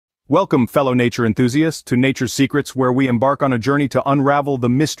Welcome, fellow nature enthusiasts, to Nature's Secrets, where we embark on a journey to unravel the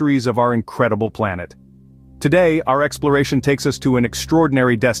mysteries of our incredible planet. Today, our exploration takes us to an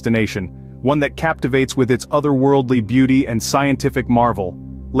extraordinary destination, one that captivates with its otherworldly beauty and scientific marvel,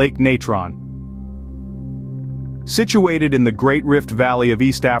 Lake Natron. Situated in the Great Rift Valley of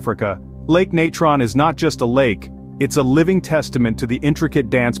East Africa, Lake Natron is not just a lake, it's a living testament to the intricate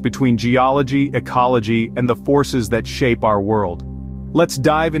dance between geology, ecology, and the forces that shape our world. Let's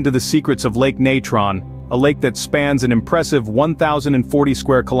dive into the secrets of Lake Natron, a lake that spans an impressive 1,040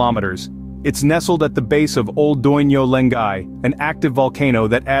 square kilometers. It's nestled at the base of Ol Doinyo Lengai, an active volcano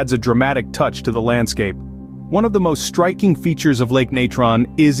that adds a dramatic touch to the landscape. One of the most striking features of Lake Natron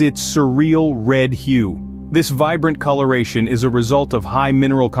is its surreal red hue. This vibrant coloration is a result of high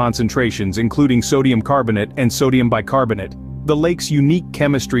mineral concentrations including sodium carbonate and sodium bicarbonate. The lake's unique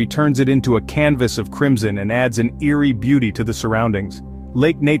chemistry turns it into a canvas of crimson and adds an eerie beauty to the surroundings.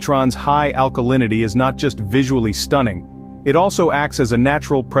 Lake Natron's high alkalinity is not just visually stunning, it also acts as a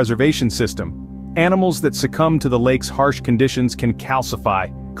natural preservation system. Animals that succumb to the lake's harsh conditions can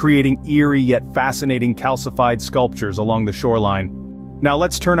calcify, creating eerie yet fascinating calcified sculptures along the shoreline. Now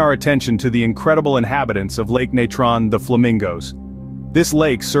let's turn our attention to the incredible inhabitants of Lake Natron, the flamingos. This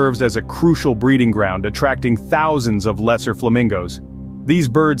lake serves as a crucial breeding ground, attracting thousands of lesser flamingos. These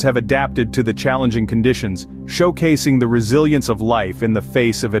birds have adapted to the challenging conditions, showcasing the resilience of life in the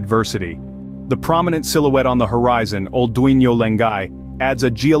face of adversity. The prominent silhouette on the horizon, Ol Doinyo Lengai, adds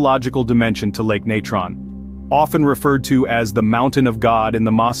a geological dimension to Lake Natron. Often referred to as the Mountain of God in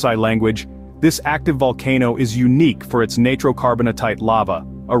the Maasai language, this active volcano is unique for its nitrocarbonatite lava,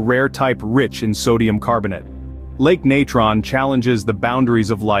 a rare type rich in sodium carbonate. Lake Natron challenges the boundaries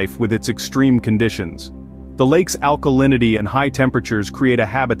of life with its extreme conditions. The lake's alkalinity and high temperatures create a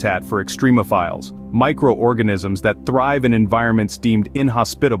habitat for extremophiles, microorganisms that thrive in environments deemed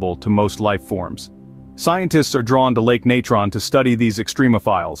inhospitable to most life forms. Scientists are drawn to Lake Natron to study these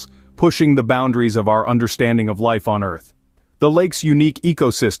extremophiles, pushing the boundaries of our understanding of life on Earth. The lake's unique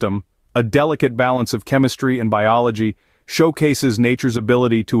ecosystem, a delicate balance of chemistry and biology, showcases nature's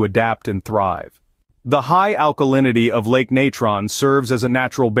ability to adapt and thrive. The high alkalinity of Lake Natron serves as a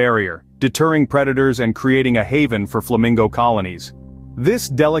natural barrier, deterring predators and creating a haven for flamingo colonies. This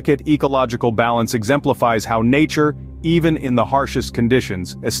delicate ecological balance exemplifies how nature, even in the harshest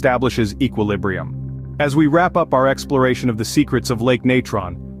conditions, establishes equilibrium. As we wrap up our exploration of the secrets of Lake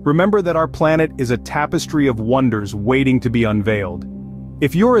Natron, remember that our planet is a tapestry of wonders waiting to be unveiled.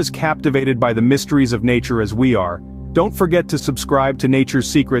 If you're as captivated by the mysteries of nature as we are, don't forget to subscribe to Nature's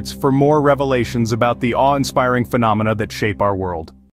Secrets for more revelations about the awe-inspiring phenomena that shape our world.